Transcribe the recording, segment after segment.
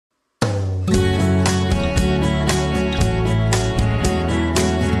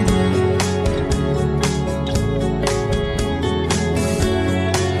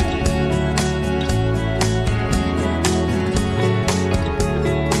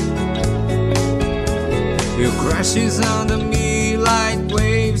Your crashes under me like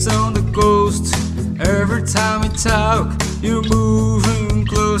waves on the coast. Every time we talk, you're moving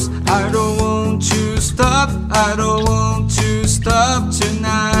close. I don't want to stop, I don't want to stop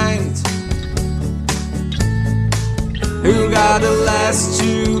tonight. You got the last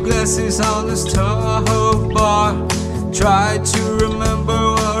two glasses on the top bar. Try to remember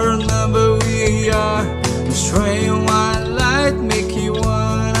what number we are. The strain white light make you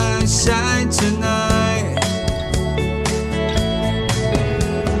wanna shine tonight.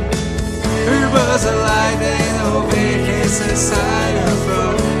 Her buzz a light and no vacancy inside her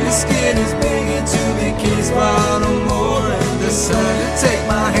throat. Your skin is begging to be kissed by no more in the sun. You take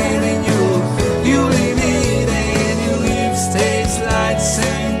my hand and you leave me there, and your lips taste like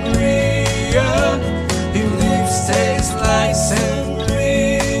sangria. Your lips taste like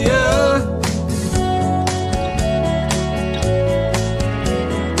sangria.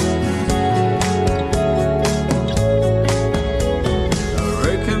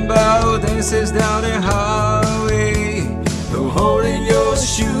 Wrecking ball dances down the highway, holding your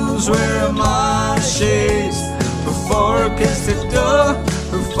shoes, wearing my shades. Before against the door,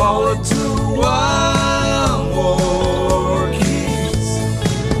 we follow to one war keys.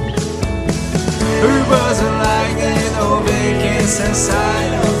 Her buzzing like an old vacancy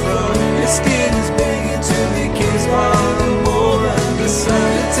inside her throat. Your skin is begging to be kissed by the more and the sun.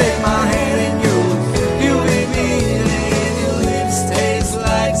 You take my hand and you leave me there, and your lips taste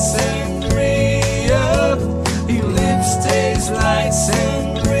like sangria. Your lips taste like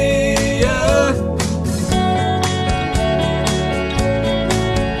sangria.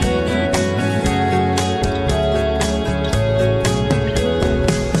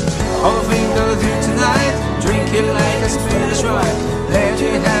 All the things I'll do tonight, drink it like a Spanish wine.